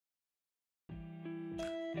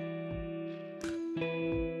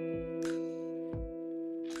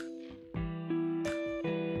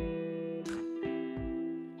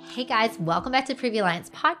Hey guys, welcome back to Previa Alliance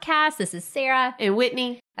podcast. This is Sarah. And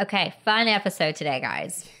Whitney. Okay, fun episode today,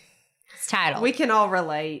 guys. It's titled. We can all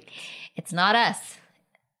relate. It's not us.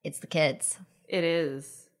 It's the kids. It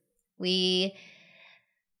is. They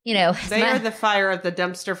are the fire of the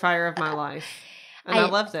dumpster fire of my life. And I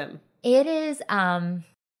love them. It is,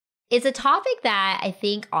 it's a topic that I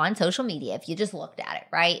think on social media, if you just looked at it,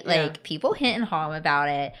 right? Like people hint and harm about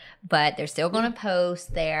it, but they're still going to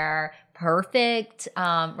post their perfect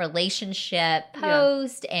relationship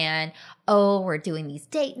post and, oh, we're doing these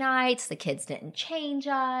date nights. The kids didn't change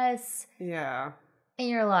us. Yeah. And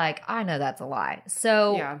you're like, I know that's a lie.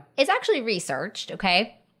 So it's actually researched,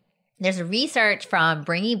 okay? There's a research from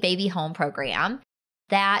Bringing Baby Home program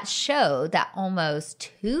that showed that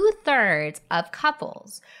almost 2/3 of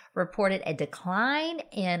couples reported a decline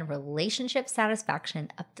in relationship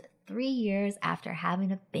satisfaction up to 3 years after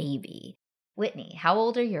having a baby. Whitney, how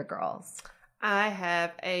old are your girls? I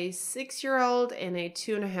have a 6-year-old and a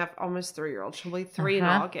 2.5, almost 3-year-old. She'll be 3 in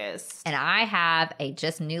August. And I have a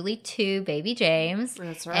just newly 2 baby James.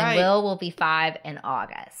 That's right. And Will be 5 in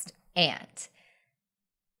August. And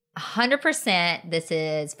 100%, this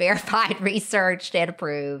is verified, researched, and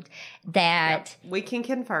approved, that we can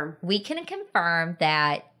confirm. We can confirm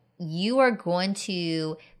that you are going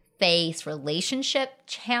to face relationship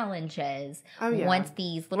challenges once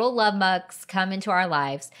these little love mucks come into our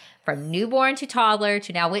lives, from newborn to toddler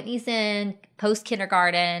to now Whitney's in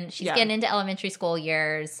post-kindergarten. She's getting into elementary school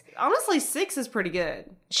years. Honestly, 6 is pretty good.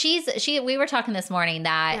 We were talking this morning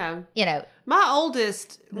that, my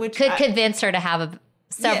oldest could convince her to have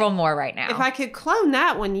several more right now. If I could clone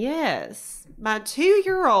that one, yes. My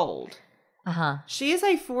 2-year-old. She is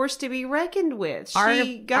a force to be reckoned with. Our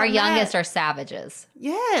youngest are savages.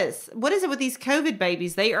 Yes. What is it with these COVID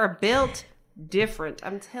babies? They are built different.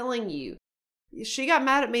 I'm telling you. She got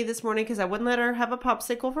mad at me this morning because I wouldn't let her have a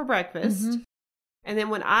popsicle for breakfast. Mm-hmm. And then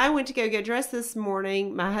when I went to go get dressed this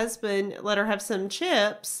morning, my husband let her have some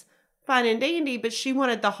chips, fine and dandy, but she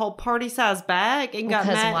wanted the whole party size bag and got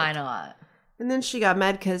mad. Because why not? And then she got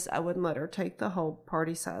mad because I wouldn't let her take the whole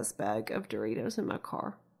party size bag of Doritos in my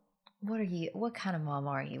car. What kind of mom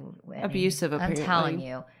are you, Whitney? Abusive, apparently. I'm telling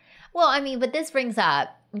you. Well, I mean, but this brings up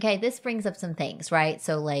some things, right?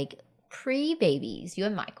 So, like, pre-babies, you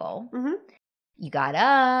and Michael, you got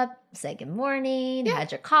up, said good morning,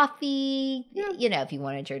 had your coffee. Yeah. If you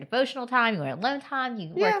wanted your devotional time, you wanted alone time, you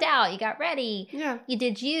worked out, you got ready. Yeah. You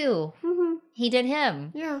did you. Mm-hmm. He did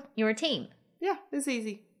him. Yeah. You were a team. Yeah, it's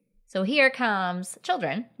easy. So here comes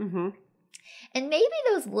children. Mm-hmm. And maybe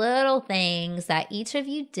those little things that each of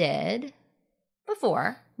you did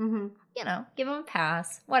before, give him a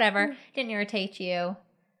pass, whatever, didn't irritate you.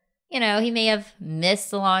 He may have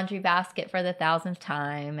missed the laundry basket for the 1,000th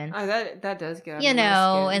time. And that does get under my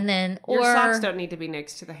skin. And then, your socks don't need to be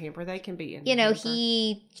next to the hamper. They can be in the hamper.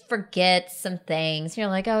 He forgets some things. You're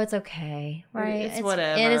like, oh, it's okay, right? It's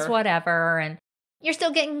whatever. It is whatever. And you're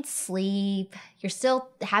still getting sleep. You're still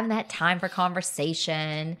having that time for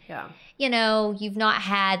conversation. Yeah. You've not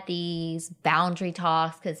had these boundary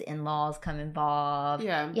talks because in-laws come involved.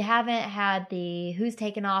 Yeah. You haven't had the who's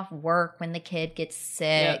taking off work when the kid gets sick.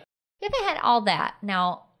 Yep. You haven't had all that.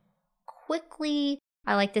 Now, quickly,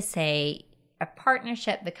 I like to say a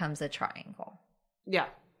partnership becomes a triangle. Yeah.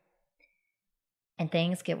 And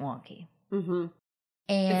things get wonky. Mm-hmm.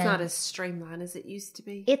 And it's not as streamlined as it used to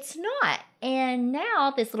be. It's not. And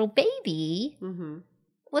now this little baby,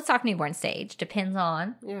 let's talk newborn stage, depends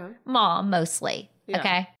on mom mostly. Yeah.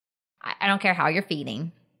 Okay. I don't care how you're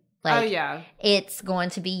feeding. It's going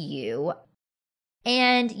to be you.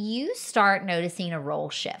 And you start noticing a role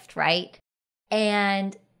shift, right?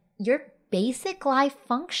 And your basic life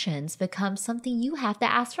functions become something you have to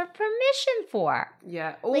ask for permission for.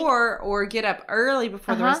 Yeah, or get up early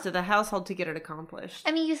before the rest of the household to get it accomplished.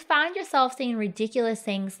 I mean, you find yourself saying ridiculous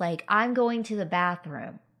things like, I'm going to the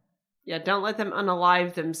bathroom. Yeah, don't let them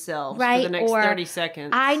unalive themselves for the next 30 seconds.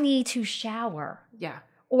 I need to shower. Yeah.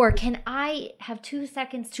 Or can I have 2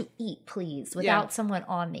 seconds to eat, please, without someone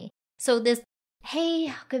on me? So this,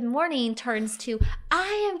 hey, good morning, turns to,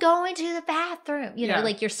 I am going to the bathroom.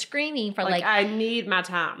 Like you're screaming for I need my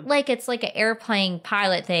time. Like it's like an airplane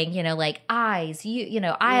pilot thing, like eyes,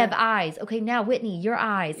 I have eyes. Okay, now Whitney, your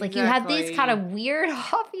eyes. Like you have these kind of weird,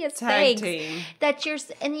 obvious things that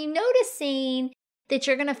and you noticing that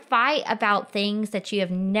you're going to fight about things that you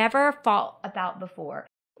have never fought about before.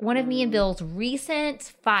 One of me and Bill's recent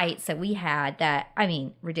fights that we had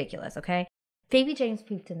ridiculous, okay? Baby James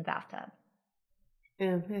pooped in the bathtub.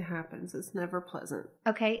 Yeah, it happens. It's never pleasant.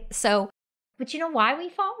 Okay, so, but you know why we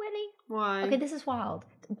fought, Whitney? Why? Okay, this is wild.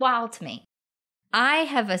 Wild to me.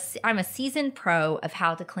 I'm a seasoned pro of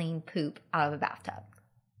how to clean poop out of a bathtub.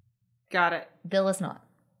 Got it. Bill is not.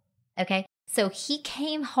 Okay? So he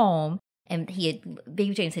came home and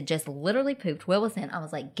Baby James had just literally pooped. Will was in. I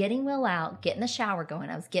was like getting Will out, getting the shower going.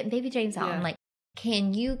 I was getting Baby James out. Yeah. I'm like,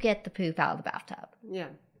 can you get the poop out of the bathtub? Yeah.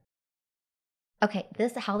 Okay,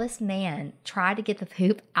 how this man tried to get the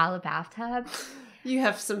poop out of the bathtub. You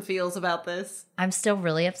have some feels about this. I'm still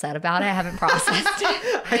really upset about it. I haven't processed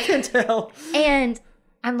it. I can tell. And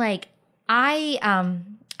I'm like, I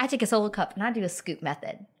take a solo cup and I do a scoop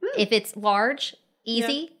method. If it's large,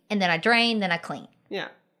 easy, and then I drain, then I clean. Yeah,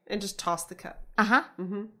 and just toss the cup. Uh-huh.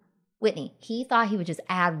 Mm-hmm. Whitney, he thought he would just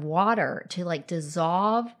add water to like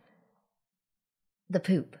dissolve the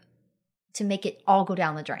poop to make it all go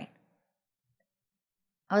down the drain.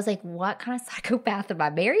 I was like, what kind of psychopath am I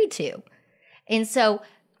married to? And so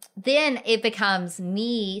then it becomes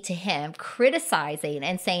me to him criticizing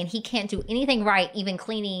and saying he can't do anything right, even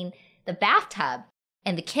cleaning the bathtub.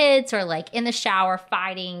 And the kids are like in the shower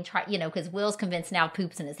fighting, because Will's convinced now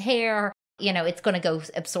poop's in his hair. It's going to go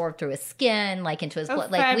absorb through his skin, like into his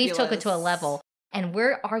blood. Like we've took it to a level. And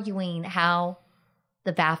we're arguing how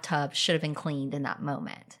the bathtub should have been cleaned in that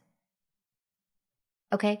moment.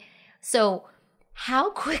 Okay? So how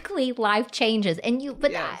quickly life changes.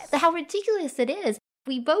 How ridiculous it is.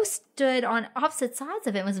 We both stood on opposite sides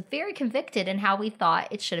of it and was very convicted in how we thought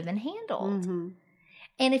it should have been handled. Mm-hmm.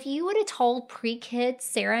 And if you would have told pre-kids,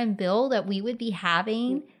 Sarah and Bill, that we would be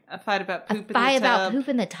having a fight about poop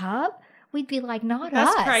in the tub, we'd be like, not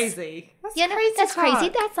us. That's crazy. That's crazy.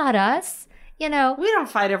 That's not us. We don't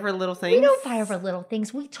fight over little things. We don't fight over little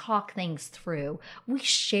things. We talk things through. We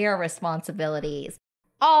share responsibilities.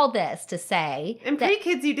 All this to say. And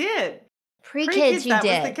pre-kids you did. Pre-kids you did.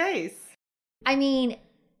 That was the case. I mean,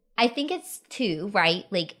 I think it's two, right?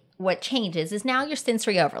 Like what changes is now your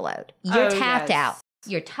sensory overload. You're tapped out.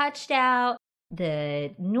 You're touched out.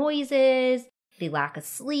 The noises, the lack of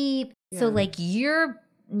sleep. Yeah. So like your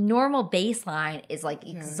normal baseline is like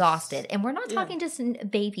exhausted. And we're not talking just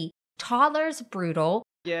baby. Toddlers, brutal.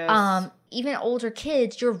 Yes. Even older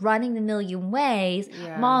kids, you're running the million ways.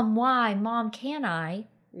 Yeah. Mom, why? Mom, can I?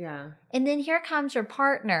 Yeah. And then here comes your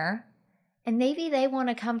partner, and maybe they want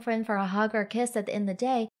to come in for a hug or a kiss at the end of the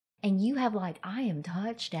day, and you have like, I am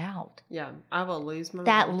touched out. Yeah, I will lose my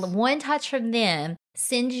That mind. one touch from them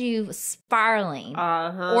sends you spiraling.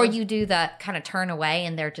 Or you do the kind of turn away,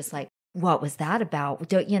 and they're just like, what was that about?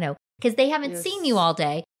 Because they haven't seen you all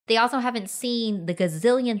day. They also haven't seen the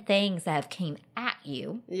gazillion things that have came at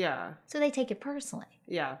you. Yeah. So they take it personally.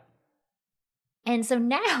 Yeah. And so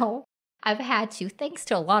now I've had to, thanks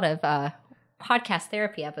to a lot of podcast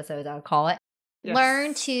therapy episodes, I would call it,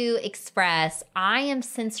 learn to express, I am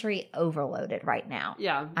sensory overloaded right now.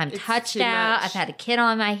 Yeah. I'm touched out. Much. I've had a kid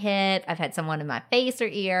on my hip. I've had someone in my face or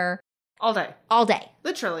ear. All day. All day.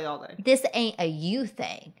 Literally all day. This ain't a you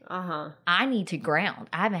thing. Uh-huh. I need to ground.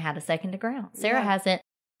 I haven't had a second to ground. Sarah hasn't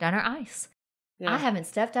done her ice. Yeah. I haven't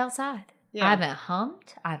stepped outside. Yeah. I haven't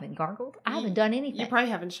hummed. I haven't gargled. I haven't done anything. You probably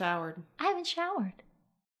haven't showered. I haven't showered.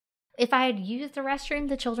 If I had used the restroom,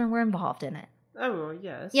 the children were involved in it. Oh,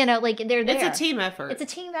 yes. They're there. It's a team effort. It's a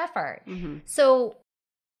team effort. Mm-hmm. So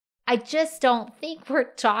I just don't think we're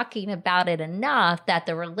talking about it enough that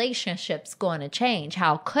the relationship's going to change.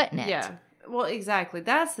 How couldn't it? Yeah. Well, exactly.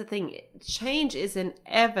 That's the thing. Change is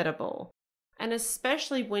inevitable. And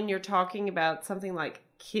especially when you're talking about something like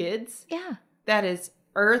kids. Yeah. That is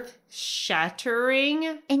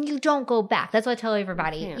earth-shattering. And you don't go back. That's what I tell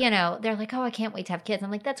everybody. They're like, oh, I can't wait to have kids.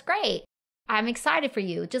 I'm like, that's great. I'm excited for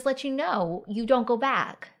you. Just let you know, you don't go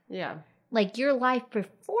back. Yeah. Like your life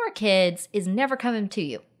before kids is never coming to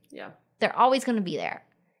you. Yeah. They're always going to be there.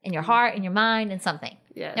 In your heart, in your mind, and something.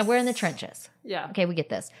 Yes. And we're in the trenches. Yeah. Okay, we get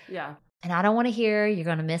this. Yeah. And I don't want to hear you're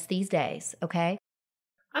going to miss these days, okay?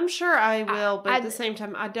 I'm sure I will, but at the same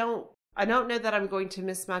time, I don't know that I'm going to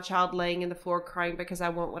miss my child laying in the floor crying because I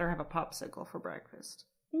won't let her have a popsicle for breakfast.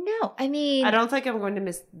 No, I mean... I don't think I'm going to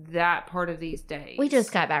miss that part of these days. We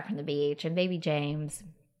just got back from the beach, and baby James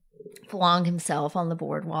flung himself on the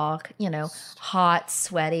boardwalk, hot,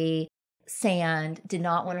 sweaty, sand, did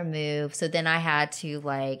not want to move. So then I had to,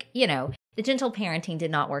 the gentle parenting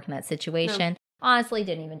did not work in that situation. No. Honestly,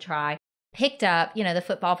 didn't even try. Picked up, the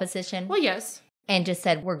football position. Well, yes. And just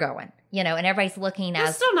said, we're going, and everybody's looking at...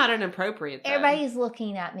 That's still not inappropriate, though. Everybody's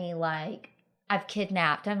looking at me like I've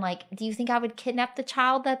kidnapped. I'm like, do you think I would kidnap the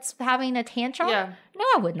child that's having a tantrum? Yeah. No,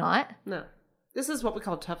 I would not. No. This is what we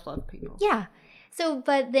call tough love people. Yeah. So,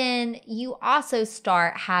 but then you also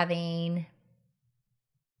start having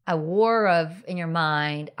a war of, in your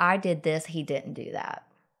mind, I did this, he didn't do that.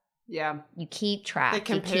 Yeah. You keep track. The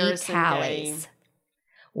comparison you keep tallies. Game.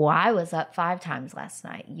 Well, I was up 5 times last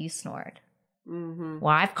night. You snored. Mm-hmm.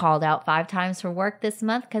 Well, I've called out 5 times for work this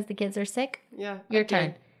month because the kids are sick. Yeah. Your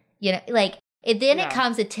turn. You know, like, it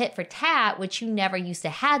comes a tit for tat, which you never used to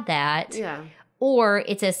have that. Yeah. Or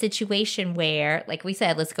it's a situation where, like we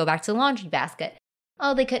said, let's go back to the laundry basket.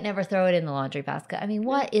 Oh, they could never throw it in the laundry basket. I mean,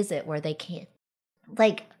 what is it where they can't?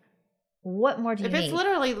 Like, what more do you need? If it's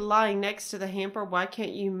literally lying next to the hamper, why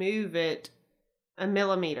can't you move it a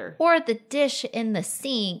millimeter? Or the dish in the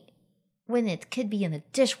sink when it could be in the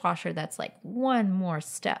dishwasher, that's like one more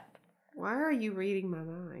step. Why are you reading my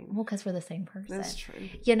mind? Well, because we're the same person. That's true.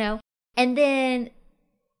 You know? And then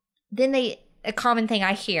a common thing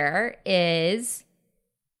I hear is,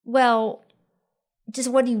 well, just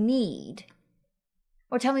what do you need?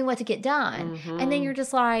 Or tell me what to get done. Mm-hmm. And then you're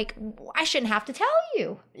just like, I shouldn't have to tell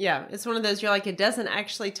you. Yeah. It's one of those, you're like, it doesn't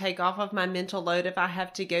actually take off of my mental load if I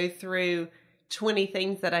have to go through 20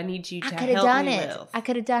 things that I need you to help me with. I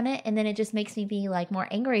could have done it. And then it just makes me be like more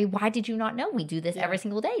angry. Why did you not know we do this every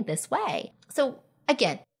single day this way? So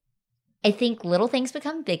again, I think little things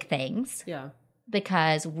become big things. Yeah.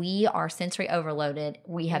 Because we are sensory overloaded.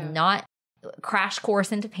 We have not crash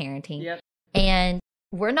course into parenting. Yep. And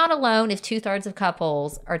we're not alone if 2/3 of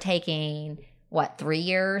couples are taking, 3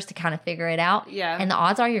 years to kind of figure it out? Yeah. And the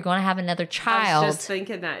odds are you're going to have another child. I was just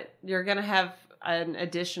thinking that you're going to have an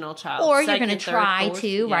additional child. Or you're going to try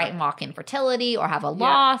to, right, and walk infertility or have a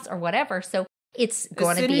loss or whatever. So it's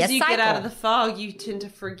going to be a cycle. As soon as you get out of the fog, you tend to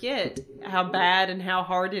forget how bad and how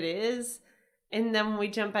hard it is. And then when we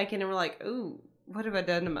jump back in and we're like, ooh, what have I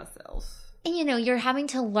done to myself? And, you're having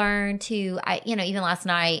to learn to, even last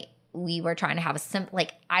night, we were trying to have a simple,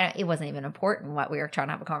 it wasn't even important what we were trying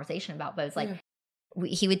to have a conversation about, but it was like,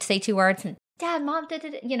 he would say 2 words and Dad, Mom,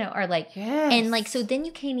 or like, and like, so then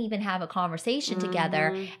you can't even have a conversation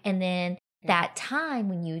together. And then that time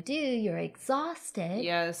when you do, you're exhausted.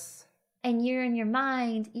 Yes. And you're in your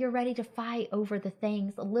mind, you're ready to fight over the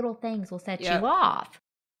things, the little things will set you off.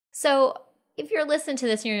 So if you're listening to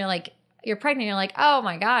this and you're like, you're pregnant, you're like, oh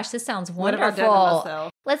my gosh, this sounds wonderful. What have I done to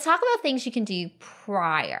myself? Let's talk about things you can do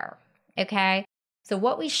prior, okay? So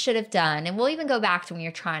what we should have done, and we'll even go back to when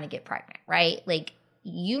you're trying to get pregnant, right? Like,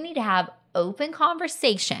 you need to have open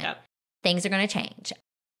conversation. Yep. Things are going to change.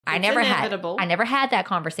 I never had that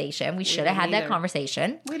conversation. We should have had that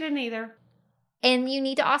conversation. We didn't either. And you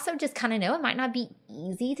need to also just kind of know it might not be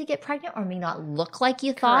easy to get pregnant or may not look like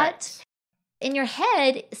you thought. In your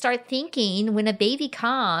head, start thinking when a baby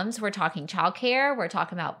comes, we're talking childcare, we're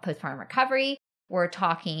talking about postpartum recovery, we're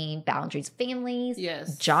talking boundaries, families,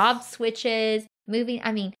 job switches, moving.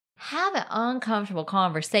 I mean, have an uncomfortable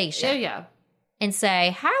conversation. Yeah. And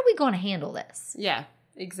say, how are we going to handle this? Yeah,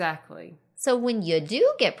 exactly. So when you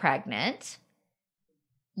do get pregnant,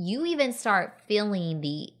 you even start feeling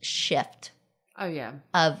the shift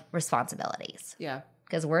of responsibilities. Yeah.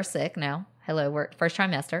 Because we're sick now. Hello, we're first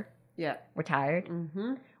trimester. Yeah. We're tired.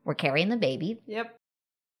 Mm-hmm. We're carrying the baby. Yep.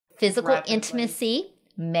 Physical intimacy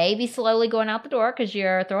may be slowly going out the door because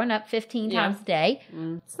you're throwing up 15 times a day.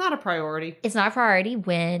 It's not a priority. It's not a priority.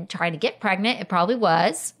 When trying to get pregnant, it probably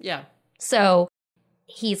was. Yeah. So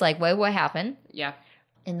he's like, wait, what happened? Yeah.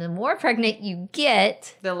 And the more pregnant you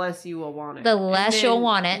get, the less you will want it. The less you'll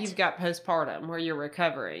want it. You've got postpartum where you're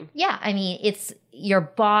recovering. Yeah. I mean, it's your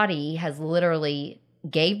body has literally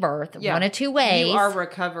gave birth one of 2 ways. You are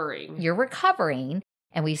recovering. You're recovering.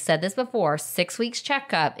 And we've said this before, 6 weeks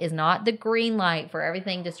checkup is not the green light for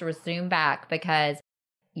everything just to resume back because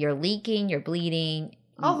you're leaking, you're bleeding.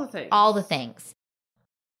 All the things. All the things.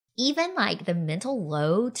 Even like the mental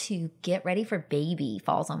load to get ready for baby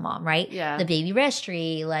falls on mom, right? Yeah. The baby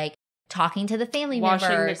registry, like talking to the family members.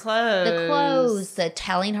 Washing the clothes, the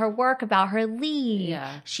telling her work about her leave.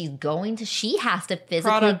 Yeah. She has to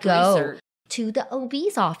physically go. Research. To the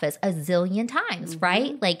OB's office a zillion times,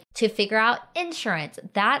 right? Like to figure out insurance.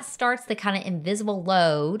 That starts the kind of invisible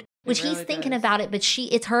load, which he's thinking about it, but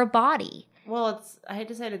it's her body. Well, I hate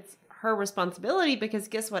to say it's her responsibility because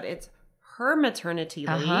guess what? It's her maternity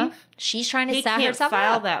leave. She's trying to set herself up. He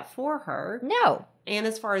can't file that for her. No. And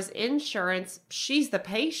as far as insurance, she's the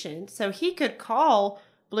patient. So he could call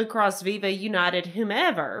Blue Cross, Viva, United,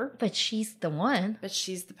 whomever. But she's the one. But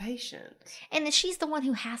she's the patient. And she's the one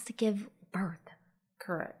who has to give birth.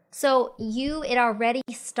 Correct. So it already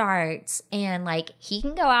starts and like he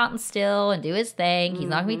can go out and still and do his thing. He's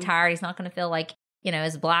not going to be tired. He's not going to feel like,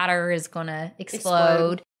 his bladder is going to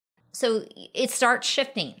explode. So it starts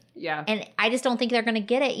shifting. Yeah. And I just don't think they're going to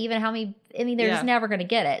get it they're just never going to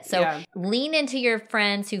get it. So lean into your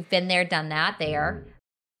friends who've been there, done that there.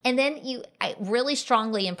 And then really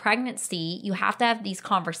strongly in pregnancy, you have to have these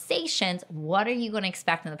conversations. What are you going to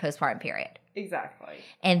expect in the postpartum period? Exactly.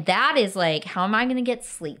 And that is like, how am I going to get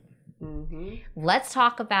sleep? Mm-hmm. Let's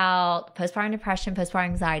talk about postpartum depression, postpartum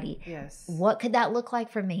anxiety. Yes. What could that look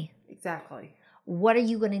like for me? Exactly. What are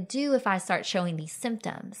you going to do if I start showing these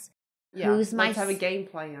symptoms? Yeah. Let's have a game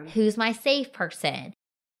plan. Who's my safe person?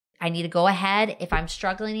 I need to go ahead. If I'm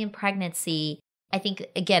struggling in pregnancy, I think,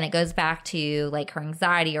 again, it goes back to like her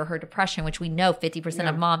anxiety or her depression, which we know 50%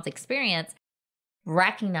 of moms experience,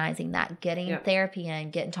 recognizing that, getting therapy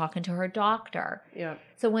in, talking to her doctor. Yeah.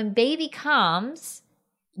 So when baby comes,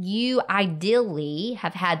 you ideally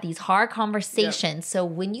have had these hard conversations. Yep. So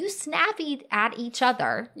when you snap at each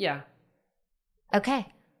other, okay.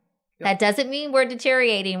 That doesn't mean we're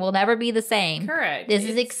deteriorating. We'll never be the same. Correct. This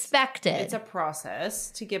is expected. It's a process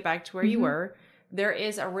to get back to where you were. There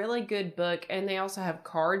is a really good book, and they also have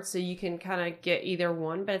cards, so you can kind of get either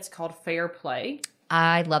one, but it's called Fair Play.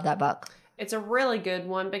 I love that book. It's a really good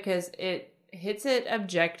one because it hits it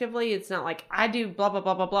objectively. It's not like I do blah, blah,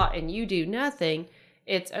 blah, blah, blah, and you do nothing.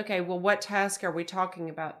 It's, okay, well, what task are we talking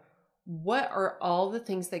about? What are all the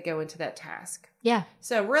things that go into that task? Yeah.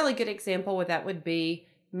 So a really good example with that would be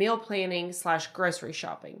meal planning / grocery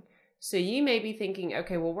shopping. So you may be thinking,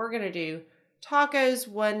 okay, well, we're going to do tacos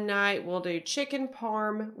one night. We'll do chicken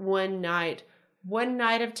parm one night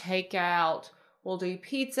of takeout. We'll do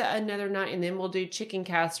pizza another night, and then we'll do chicken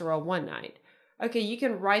casserole one night. Okay, you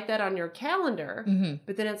can write that on your calendar,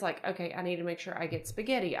 but then it's like, okay, I need to make sure I get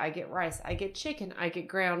spaghetti, I get rice, I get chicken, I get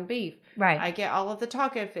ground beef. Right. I get all of the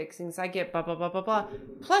taco fixings, I get blah, blah, blah, blah, blah.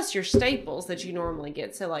 Plus your staples that you normally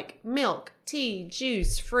get. So like milk, tea,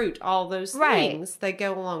 juice, fruit, all those things that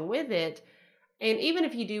go along with it. And even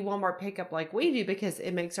if you do Walmart pickup like we do, because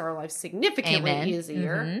it makes our life significantly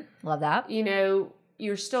easier. Love that. You know,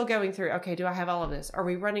 you're still going through, okay, do I have all of this? Are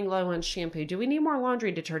we running low on shampoo? Do we need more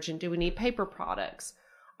laundry detergent? Do we need paper products?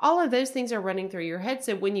 All of those things are running through your head.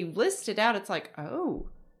 So when you list it out, it's like, oh,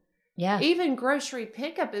 yeah. Even grocery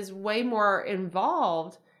pickup is way more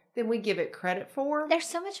involved than we give it credit for. There's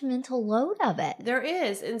so much mental load of it. There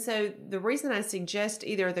is. And so the reason I suggest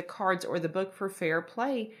either the cards or the book for Fair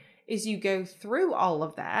Play is you go through all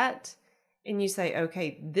of that and you say,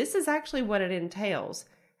 okay, this is actually what it entails.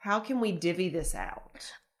 How can we divvy this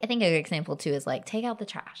out? I think a good example, too, is like, take out the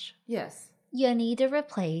trash. Yes. You need to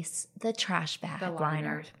replace the trash bag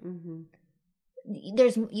liner.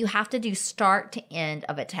 You have to do start to end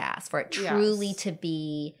of a task for it truly to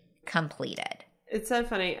be completed. It's so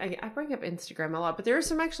funny. I bring up Instagram a lot, but there are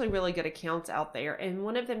some actually really good accounts out there. And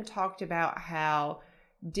one of them talked about how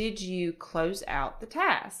did you close out the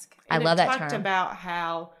task? And I love that term. It talked about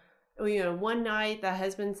how, you know, one night the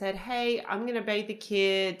husband said, hey, I'm going to bathe the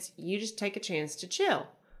kids. You just take a chance to chill.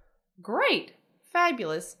 Great.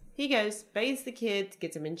 Fabulous. He goes, bathes the kids,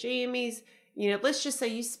 gets them in jammies. You know, let's just say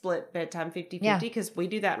you split bedtime 50-50 because we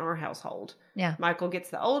do that in our household. Yeah. Michael gets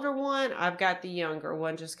the older one. I've got the younger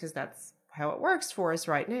one just because that's how it works for us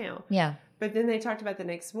right now. Yeah. But then they talked about the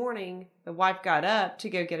next morning, the wife got up to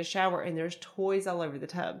go get a shower and there's toys all over the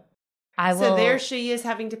tub. So there she is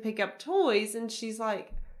having to pick up toys and she's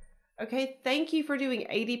like, okay, thank you for doing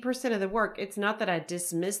 80% of the work. It's not that I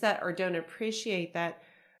dismiss that or don't appreciate that,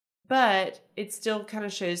 but it still kind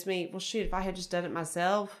of shows me, well, shoot, if I had just done it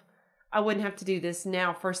myself, I wouldn't have to do this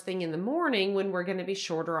now first thing in the morning when we're going to be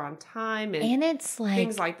shorter on time and it's like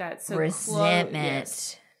things like that. So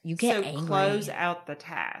resentment. You get angry. Close out the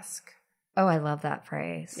task. Oh, I love that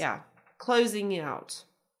phrase. Yeah. Closing out.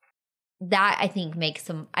 That I think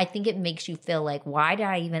it makes you feel like, why did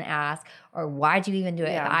I even ask? Or why did you even do it?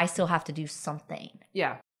 If I still have to do something.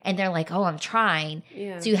 Yeah. And they're like, oh, I'm trying.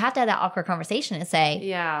 Yeah. So you have to have that awkward conversation and say,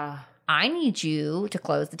 yeah, I need you to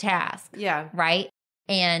close the task. Yeah. Right?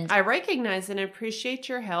 And I recognize and appreciate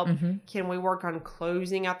your help. Mm-hmm. Can we work on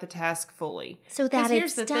closing out the task fully? So that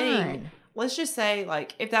it's done. Thing. Let's just say,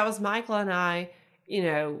 like, if that was Michael and I, you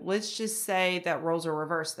know, let's just say that roles are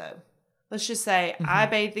reversed, though. Let's just say I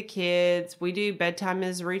bathe the kids. We do bedtime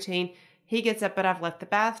as a routine. He gets up, but I've left the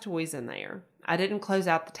bath toys in there. I didn't close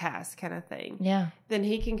out the task kind of thing. Yeah. Then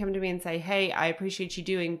he can come to me and say, hey, I appreciate you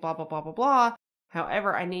doing blah, blah, blah, blah, blah.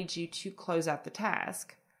 However, I need you to close out the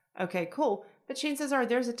task. Okay, cool. But chances are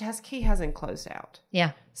there's a task he hasn't closed out.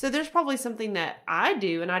 Yeah. So there's probably something that I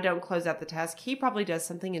do and I don't close out the task. He probably does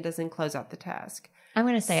something and doesn't close out the task. I'm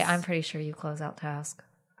going to say I'm pretty sure you close out tasks.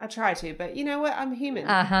 I try to, but you know what? I'm human.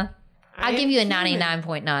 Uh-huh. I'll give you a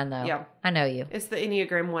 99.9 though. Yeah. I know you. It's the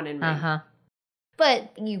Enneagram 1 in me. Uh-huh.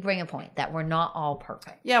 But you bring a point that we're not all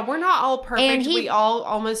perfect. Yeah, we're not all perfect. We all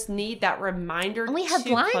almost need that reminder. And we have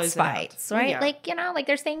blind spots, right? Yeah. Like, like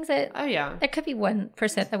there's things that. Oh yeah. There could be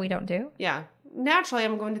 1% that we don't do. Yeah. Naturally,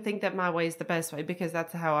 I'm going to think that my way is the best way because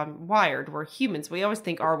that's how I'm wired. We're humans. We always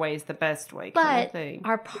think our way is the best way. But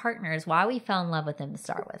our partners, why we fell in love with them to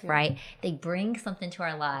start with, right? They bring something to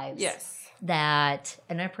our lives. Yes. That,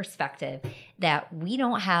 and a perspective that we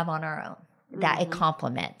don't have on our own, that it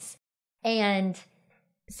complements. And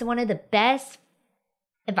so one of the best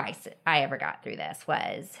advice I ever got through this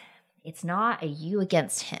was, it's not a you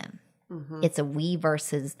against him. It's a we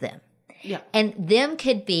versus them. Yeah. And them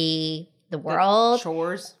could be the world. The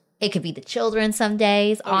chores. It could be the children some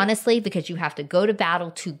days, honestly, because you have to go to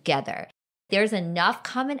battle together. There's enough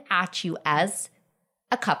coming at you as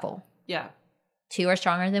a couple. Yeah. 2 are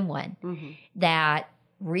stronger than 1. That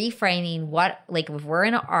reframing if we're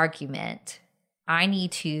in an argument, I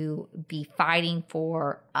need to be fighting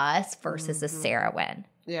for us versus a Sarah win.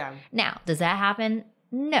 Yeah. Now, does that happen?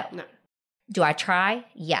 No. Do I try?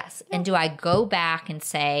 Yes. And do I go back and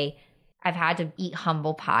say, I've had to eat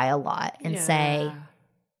humble pie a lot and say,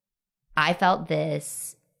 I felt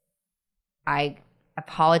this. I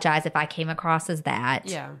apologize if I came across as that.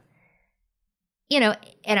 Yeah.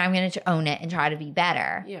 And I'm going to own it and try to be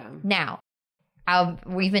better. Yeah. Now,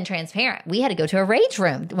 we've been transparent. We had to go to a rage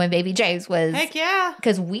room when baby James was. Heck yeah.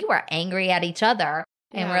 Because we were angry at each other.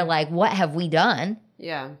 And we're like, what have we done?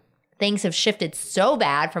 Yeah. Things have shifted so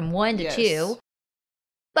bad from 1 to 2.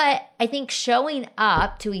 But I think showing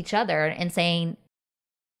up to each other and saying,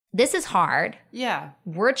 this is hard. Yeah.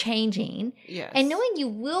 We're changing. Yes. And knowing you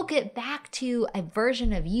will get back to a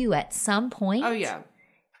version of you at some point. Oh, yeah.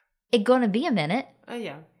 It's going to be a minute. Oh,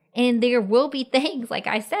 yeah. And there will be things, like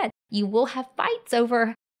I said, you will have fights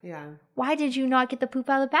over, why did you not get the poop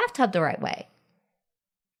out of the bathtub the right way?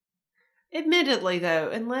 Admittedly, though,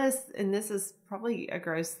 unless, and this is probably a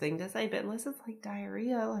gross thing to say, but unless it's like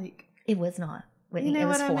diarrhea, like. It was not. Whitney, it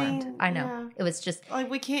was formed. I know. Yeah. It was just. Like,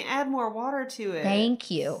 we can't add more water to it.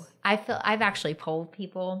 Thank you. I've actually polled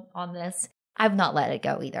people on this. I've not let it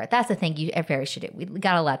go either. That's the thing you very should do. We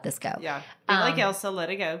got to let this go. Yeah. Like Elsa, let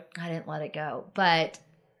it go. I didn't let it go. But,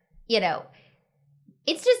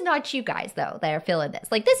 it's just not you guys, though, that are feeling this.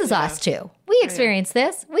 Like, this is us, too. We experience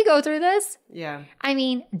this. We go through this. Yeah. I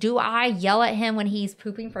mean, do I yell at him when he's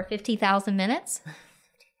pooping for 50,000 minutes?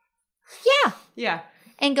 Yeah. Yeah.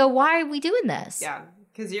 And go, why are we doing this? Yeah.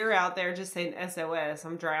 Because you're out there just saying SOS,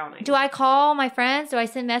 I'm drowning. Do I call my friends? Do I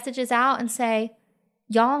send messages out and say,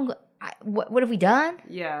 y'all, what have we done?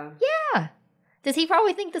 Yeah. Yeah. Does he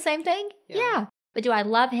probably think the same thing? Yeah. But do I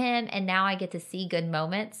love him and now I get to see good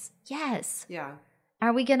moments? Yes. Yeah.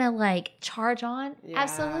 Are we going to charge on? Yeah.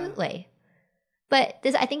 Absolutely. But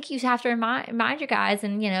I think you have to remind your guys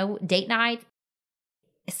and, date night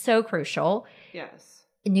is so crucial. Yes.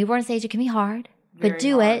 In newborn stage, it can be hard, but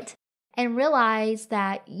do it and realize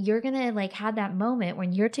that you're going to have that moment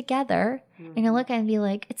when you're together and you look at it and be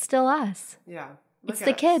like, it's still us. Yeah. It's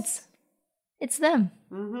the kids. It's them.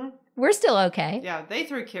 We're still okay. Yeah. They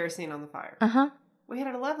threw kerosene on the fire. We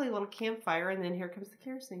had a lovely little campfire and then here comes the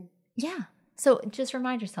kerosene. Yeah. So just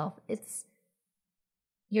remind yourself,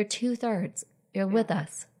 you're 2/3. You're with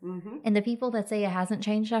us. And the people that say it hasn't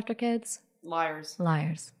changed after kids? Liars.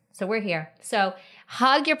 So we're here. So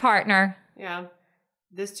hug your partner. Yeah.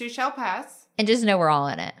 This too shall pass. And just know we're all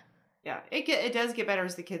in it. Yeah. It does get better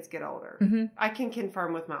as the kids get older. I can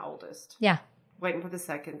confirm with my oldest. Yeah. Waiting for the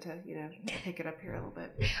second to, pick it up here a little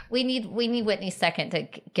bit. We need Whitney's second to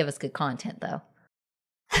give us good content, though.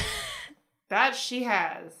 That she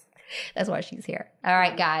has. That's why she's here. All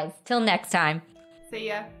right, guys. Till next time. See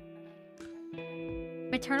ya.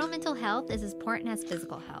 Maternal mental health is as important as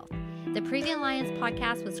physical health. The Previa Alliance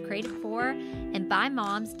podcast was created for and by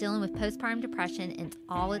moms dealing with postpartum depression and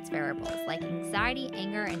all its variables, like anxiety,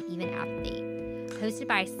 anger, and even apathy. Hosted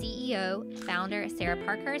by CEO, founder Sarah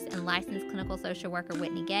Parkhurst, and licensed clinical social worker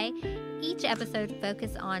Whitney Gay, each episode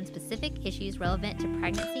focuses on specific issues relevant to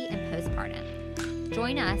pregnancy and postpartum.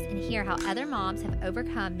 Join us and hear how other moms have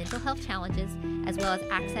overcome mental health challenges, as well as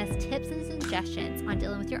access tips and suggestions on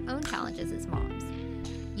dealing with your own challenges as moms.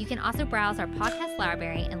 You can also browse our podcast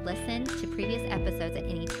library and listen to previous episodes at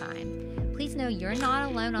any time. Please know you're not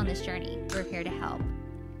alone on this journey. We're here to help.